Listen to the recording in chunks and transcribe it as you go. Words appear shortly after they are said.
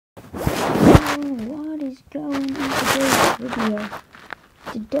what is going on today's video?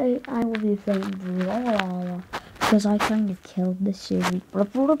 Today I will be playing Brawlhalla because I kind of killed this series.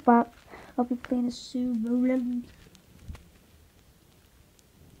 But I'll be playing a sumo.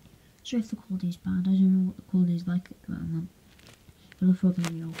 Sorry if the quality is bad. I don't know what the quality is like at the moment. It'll probably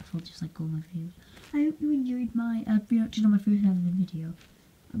be off. I'll just like all my views. I hope you enjoyed my reaction on my first ever video.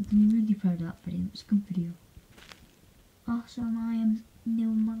 I'm really proud of that video. It's a good video. Also, my new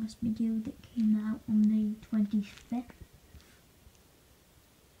Among Us video that came out on the 25th.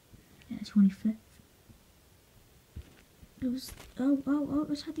 Yeah, 25th. It was, it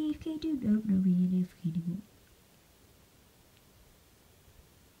was how the AFK dude. Oh, no, we need AFK anymore.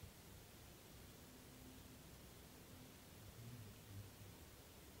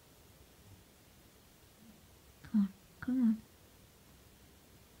 Come on.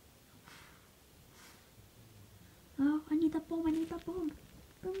 Oh, I need that bomb, Bring me the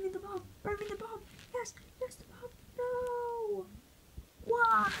bomb, Yes, the bomb, no!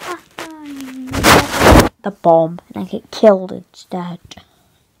 Why? The bomb, and I get killed instead.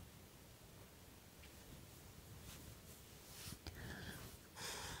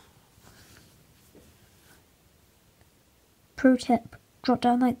 Pro tip, drop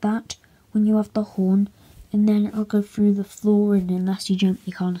down like that when you have the horn, and then it'll go through the floor, and unless you jump,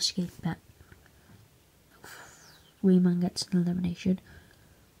 you can't escape it. Rayman gets an elimination.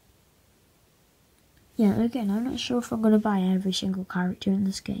 Yeah, again, I'm not sure if I'm going to buy every single character in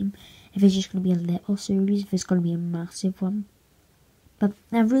this game. If it's just going to be a little series, if it's going to be a massive one. But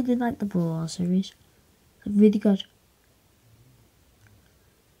I really like the Brawlhalla series. It's really good.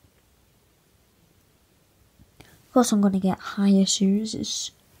 Of course, I'm going to get higher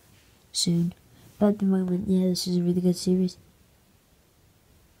series soon. But at the moment, yeah, this is a really good series.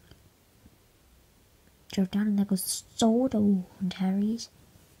 Drove down and there goes the sword. Oh, and Harry's.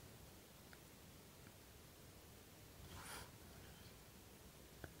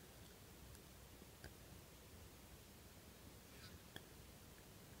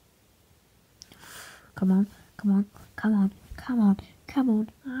 Come on.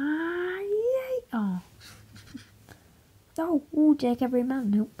 Ah, yay. Oh. Oh, Jake every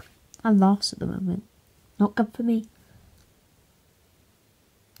man. Nope. I'm lost at the moment. Not good for me.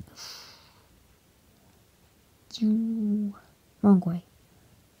 Wrong way.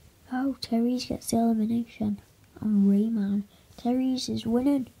 Oh, Terry's gets the elimination. I'm Rayman. Terry's is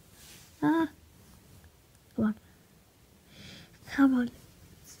winning. Ah. Come on.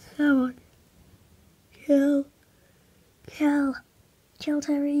 Kill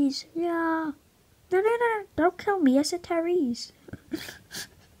Terry's. Yeah. No. Don't kill me. I said Terry's.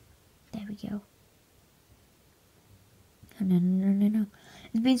 There we go. No.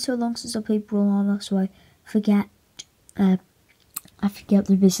 It's been so long since I played Brawlhalla, so I forget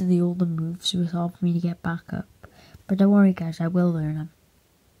basically all the moves, so it's hard for me to get back up. But don't worry guys, I will learn them.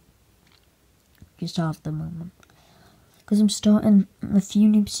 Just at the moment. Because I'm starting a few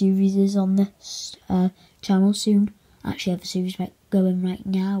new series on this channel soon. Actually I have a series going right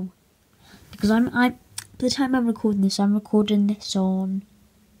now. Because by the time I'm recording this on, I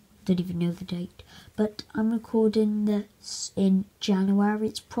don't even know the date. But I'm recording this in January.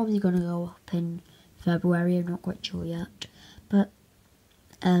 It's probably going to go up in February, I'm not quite sure yet. But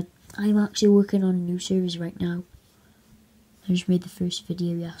I'm actually working on a new series right now. I just made the first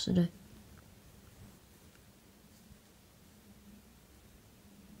video yesterday.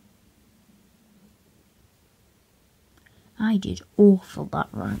 I did awful that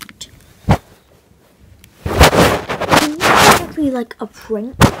round. It's actually like a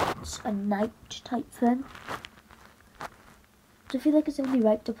prince, a knight type thing. So I feel like it's only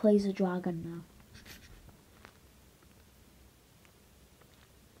right to play as a dragon now.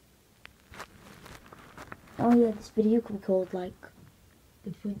 Oh yeah, this video could be called like The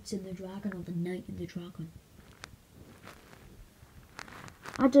Prince and the Dragon or The Knight and the Dragon.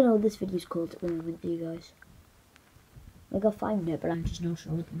 I don't know what this video's called at the moment, you guys. Like I'll find it, but I'm just not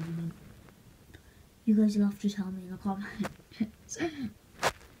sure at the moment. You guys will have to tell me in the comments.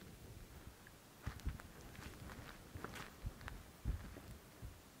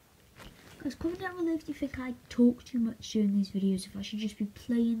 Guys, comment down below if you think I talk too much during these videos, if I should just be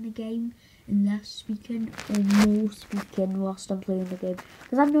playing the game and less speaking, or more speaking whilst I'm playing the game.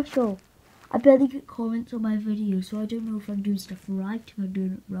 Because I'm not sure. I barely get comments on my videos, so I don't know if I'm doing stuff right, if I'm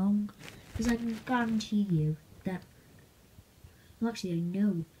doing it wrong. Because I can guarantee you that, well actually I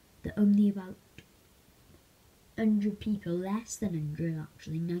know that only about 100 people, less than 100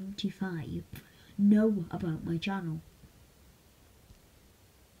 actually, 95, know about my channel.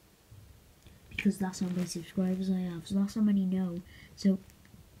 Because that's how many subscribers I have, so that's how many know. So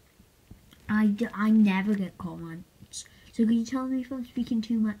I never get comments. So can you tell me if I'm speaking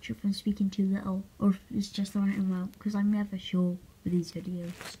too much, or if I'm speaking too little, or if it's just the right amount? Because I'm never sure with these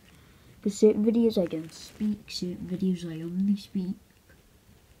videos. Because certain videos I don't speak, certain videos I only speak.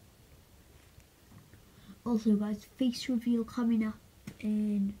 Also guys, face reveal coming up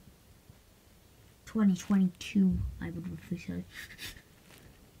in 2022, I would roughly say.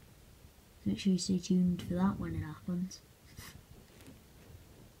 So make sure you stay tuned for that when it happens.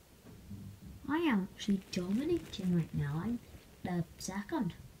 I am actually dominating right now. I'm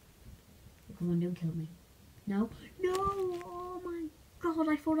second. Come on, don't kill me. No, no! Oh my god,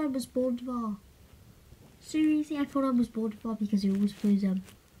 I thought I was Brawlhalla. Seriously, I thought I was Brawlhalla because he always plays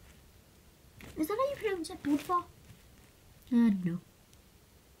Is that how you pronounce it, Brawlhalla? I don't know.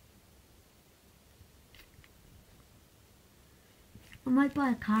 I might buy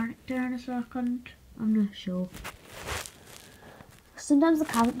a character in a second. I'm not sure. Sometimes the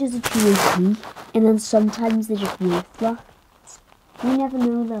characters are too OP, and then sometimes they're just worthless. You never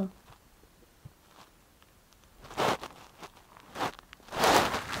know though.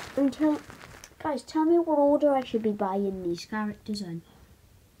 Guys, tell me what order I should be buying these characters in.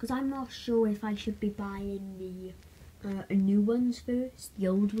 Because I'm not sure if I should be buying the new ones first, the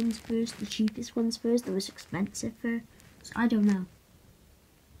old ones first, the cheapest ones first, the most expensive first. So I don't know.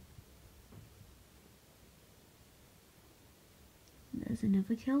 There's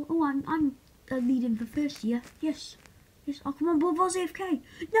another kill. Oh, I'm leading for first. Yeah, yes. Oh, come on, Brawlhalla's AFK.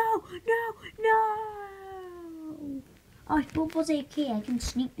 No. Oh, if Brawlhalla's AFK, I can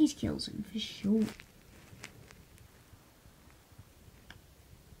sneak these kills in for sure.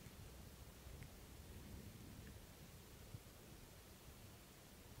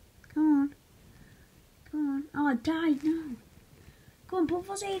 Come on. Oh, I died. No. Come on,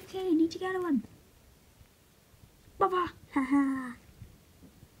 Brawlhalla's AFK. I need to get him. Baba. Haha.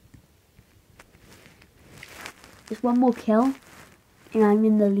 Just one more kill, and I'm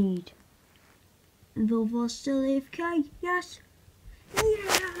in the lead. And Brawlhalla's still AFK. Yes.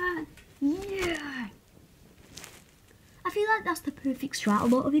 Yeah. I feel like that's the perfect strat. A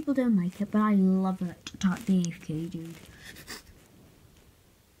lot of people don't like it, but I love it. Attack the AFK, dude.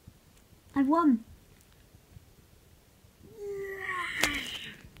 I won.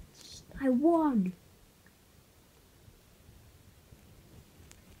 Yes. I won.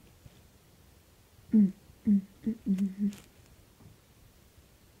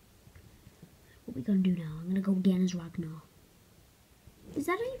 What we gonna do now? I'm gonna go again as Ragnar. Is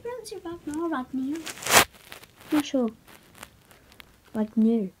that how you pronounce it, Ragnar? Ragnar? Not sure.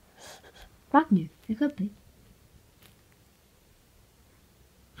 Ragnar. It could be.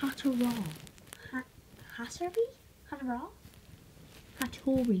 Hattori.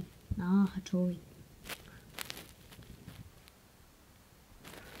 Hattori. Ah, Hattori.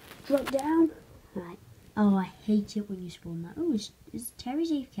 Drop down. Right. Oh, I hate it when you spawn that. Oh, is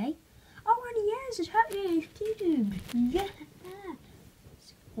Terry's AFK? Oh, and he is. It's Terry's AFK, dude. Yeah.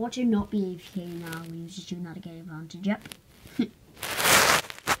 Watch him not be AFK now. He was just doing that to get advantage. Yep.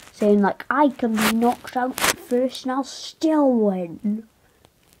 Saying like, I can be knocked out first and I'll still win.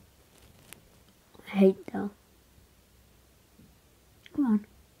 I hate that. Come on.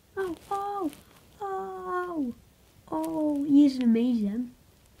 Oh, he's amazing.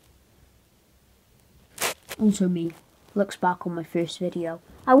 Also me. Looks back on my first video.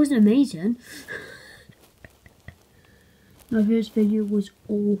 I wasn't amazing. My first video was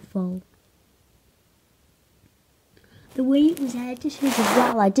awful. The way it was edited as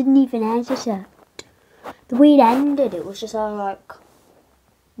well, I didn't even edit it. The way it ended, it was just like,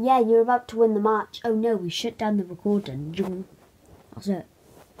 yeah, you're about to win the match. Oh no, we shut down the recording. That's it.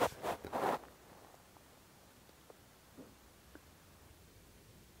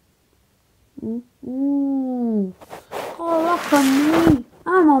 Ooh. Oh, look at me.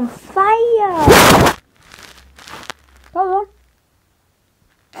 I'm on fire. Come on.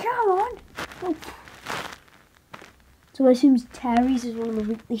 Oh. So I assume Terry's is one of the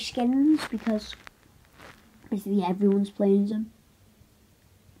weekly skins because basically everyone's playing them.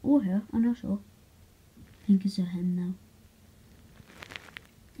 Or her, I'm not sure. I think it's a him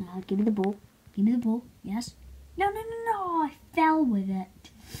now. Give me the ball. Yes. No. I fell with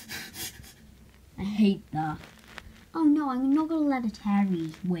it. I hate that. Oh no, I'm not going to let a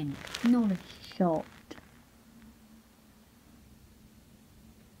Terry win. Not a shot.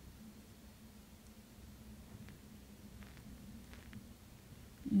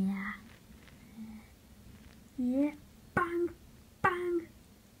 Yeah. Bang.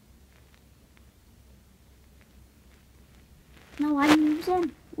 No, I'm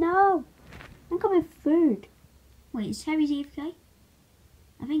losing. No. I'm coming third. Wait, is Terry's AFK?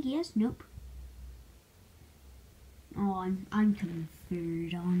 I think he is. Nope. Oh, I'm coming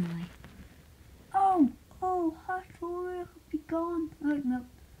third, aren't I? Oh, I thought I could be gone. Oh, no.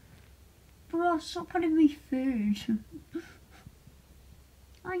 Bro, stop putting me third.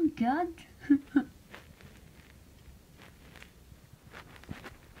 I'm good.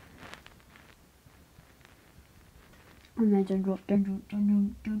 And then don't drop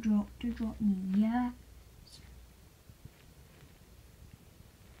me, yeah.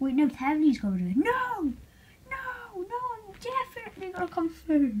 Wait, no, Terry's going to do it. No, I'm definitely gonna come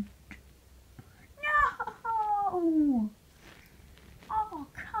third. No! Oh,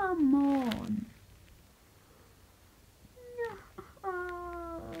 come on. No.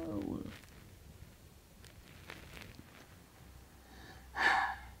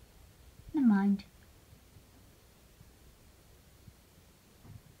 Never mind.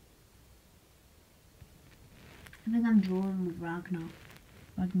 I think I'm drawing with Ragnar.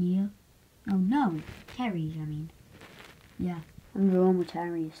 Oh no, Terry's, I mean. Yeah, I'm drawing with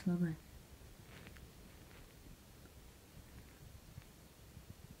Terry's, lovely.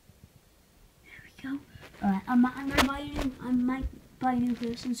 There we go. Alright, I might buy a new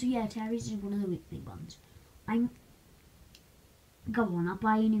person, so yeah, Terry's is one of the weekly ones. Go on, I'll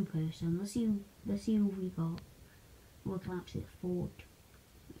buy a new person. Let's see who we got. We can actually afford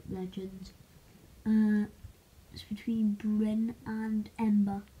legends. It's between Bryn and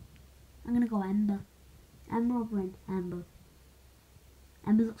Ember. I'm gonna go Ember. Ember or Bryn? Ember.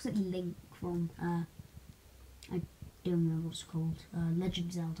 Ember looks like Link from I don't know what's called. Legend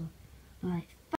of Zelda. Alright.